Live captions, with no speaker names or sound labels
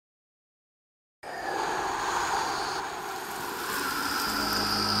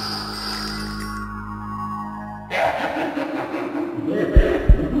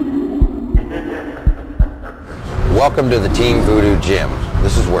Welcome to the Team Voodoo gym.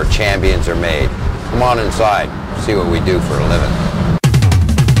 This is where champions are made. Come on inside, see what we do for a living.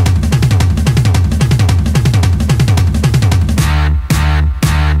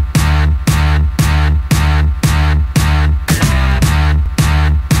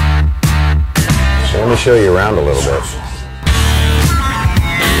 So let me show you around a little bit.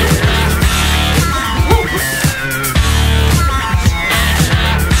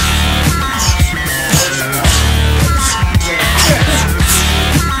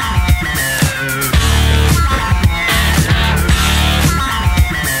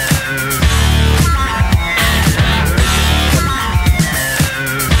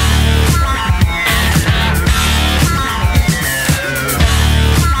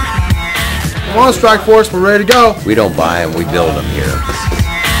 Come on, Strike Force, we're ready to go. We don't buy them, we build them here.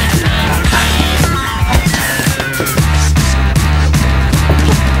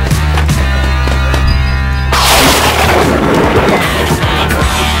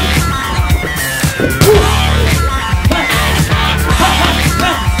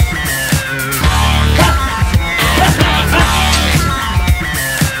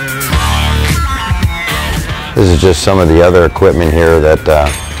 This is just some of the other equipment here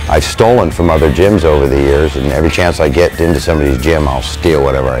that I've stolen from other gyms over the years, and every chance I get into somebody's gym, I'll steal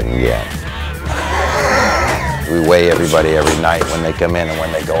whatever I can get. We weigh everybody every night when they come in and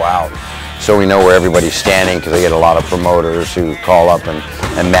when they go out, so we know where everybody's standing, because I get a lot of promoters who call up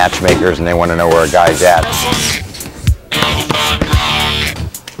and matchmakers, and they want to know where a guy's at.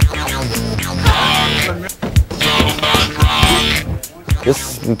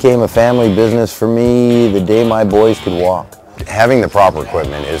 This became a family business for me the day my boys could walk. Having the proper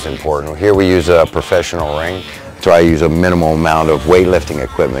equipment is important. Here we use a professional ring, so I use a minimal amount of weightlifting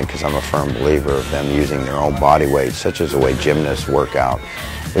equipment because I'm a firm believer of them using their own body weight, such as the way gymnasts work out.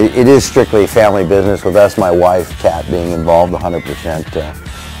 It is strictly family business, with us, my wife, Kat, being involved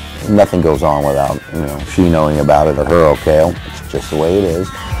 100%. Nothing goes on without she knowing about it or her okay. It's just the way it is.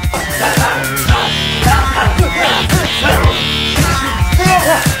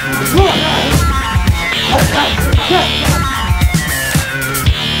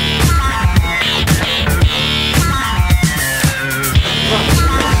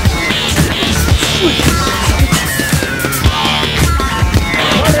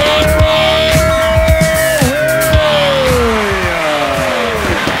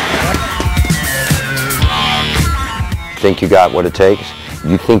 Think you got what it takes?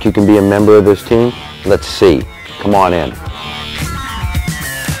 You think you can be a member of this team? Let's see. Come on in.